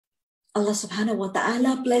Allah subhanahu wa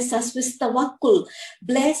ta'ala bless us with tawakkul,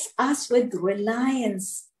 bless us with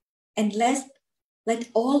reliance, and let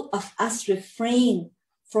all of us refrain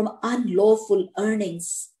from unlawful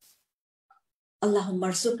earnings.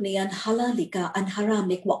 Allahumma arzuqni an halalika an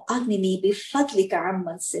haramik wa aghnini bi fadlika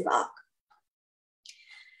amman sibak.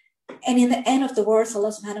 And in the end of the verse,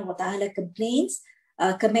 Allah subhanahu wa ta'ala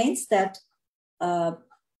comments that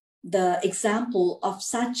the example of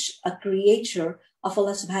such a creature of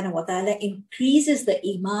Allah subhanahu wa ta'ala increases the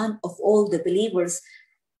iman of all the believers.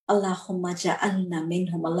 Allahumma ja'alna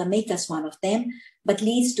minhum, Allah make us one of them, but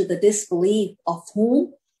leads to the disbelief of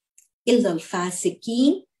whom? Illa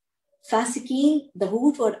al-Fasiqeen. Fasiqeen, the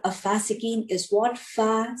root word of Fasiqeen is what?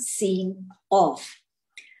 Fa-seen of.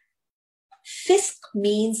 Fisq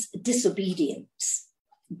means disobedience.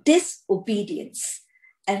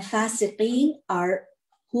 And Fasiqeen are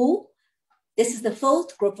who? This is the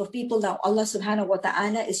fourth group of people that Allah subhanahu wa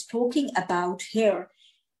ta'ala is talking about here,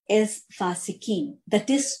 is Fasiqeen, the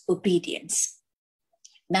disobedience.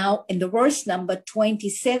 Now, in the verse number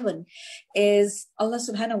 27, is Allah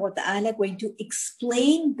subhanahu wa ta'ala going to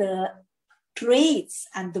explain the traits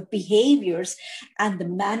and the behaviors and the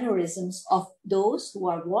mannerisms of those who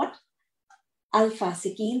are what?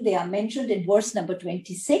 Al-Fasiqeen. They are mentioned in verse number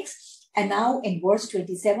 26. And now in verse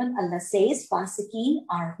 27, Allah says, Fasiqeen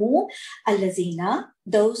are who? Allazina,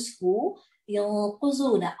 those who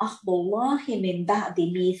ينقضون عهد الله من بعد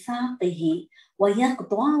ميثاقه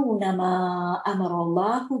ويقطعون ما أمر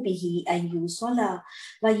الله به أن يوصل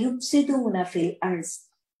ويفسدون في الأرض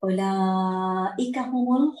أولئك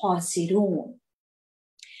هم الخاسرون.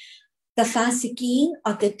 The Fasiqeen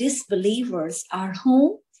or the disbelievers are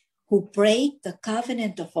whom? Who break the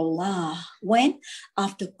covenant of Allah. When?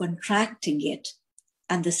 After contracting it.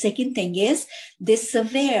 And the second thing is, they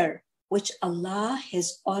sever which Allah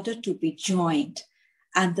has ordered to be joined.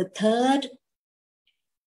 And the third,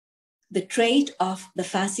 the trait of the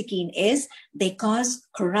Fasiqeen is they cause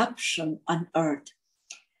corruption on earth.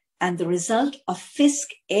 And the result of fisk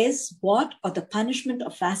is what? Or the punishment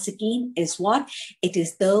of Fasiqeen is what? It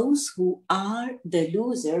is those who are the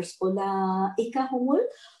losers. Ulaika humul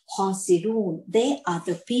khasirun. They are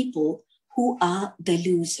the people who are the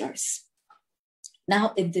losers.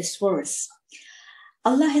 Now in this verse,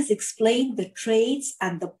 Allah has explained the traits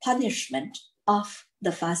and the punishment of the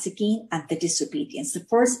Fasiqeen and the disobedience. The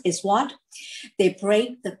first is what? They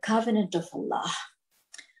break the covenant of Allah.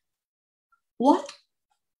 What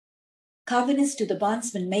covenants do the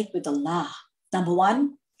bondsmen make with Allah? Number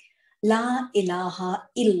one, La ilaha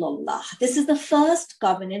illallah. This is the first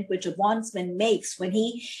covenant which a bondsman makes when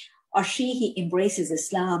he or she embraces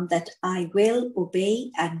Islam, that I will obey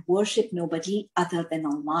and worship nobody other than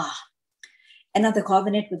Allah. Another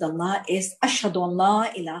covenant with Allah is Ashhadu an la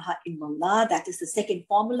ilaha illallah. That is the second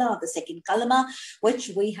formula of the second kalima,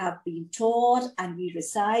 which we have been taught and we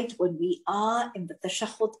recite when we are in the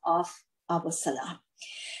tashahhud of our salah.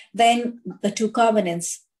 Then the two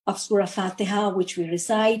covenants of Surah Fatiha, which we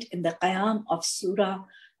recite in the qiyam of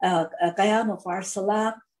qiyam of our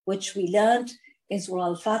salah, which we learned in Surah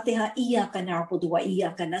Al-Fatiha, Iyaka na'budu wa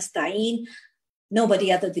iyaka nasta'een.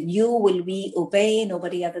 Nobody other than you will we obey,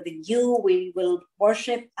 nobody other than you we will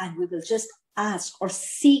worship, and we will just ask or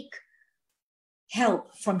seek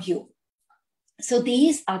help from you. So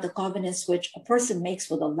these are the covenants which a person makes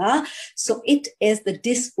with Allah. So it is the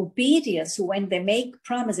disobedience who, when they make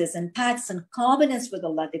promises and pacts and covenants with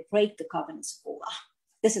Allah, they break the covenants of Allah.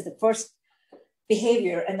 This is the first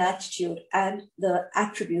behavior and attitude and the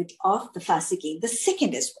attribute of the Fasiqeen. The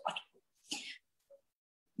second is what?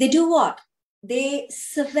 They do what? They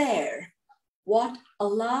sever what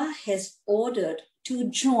Allah has ordered to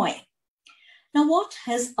join. Now, what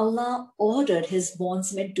has Allah ordered his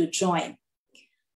bondsmen to join?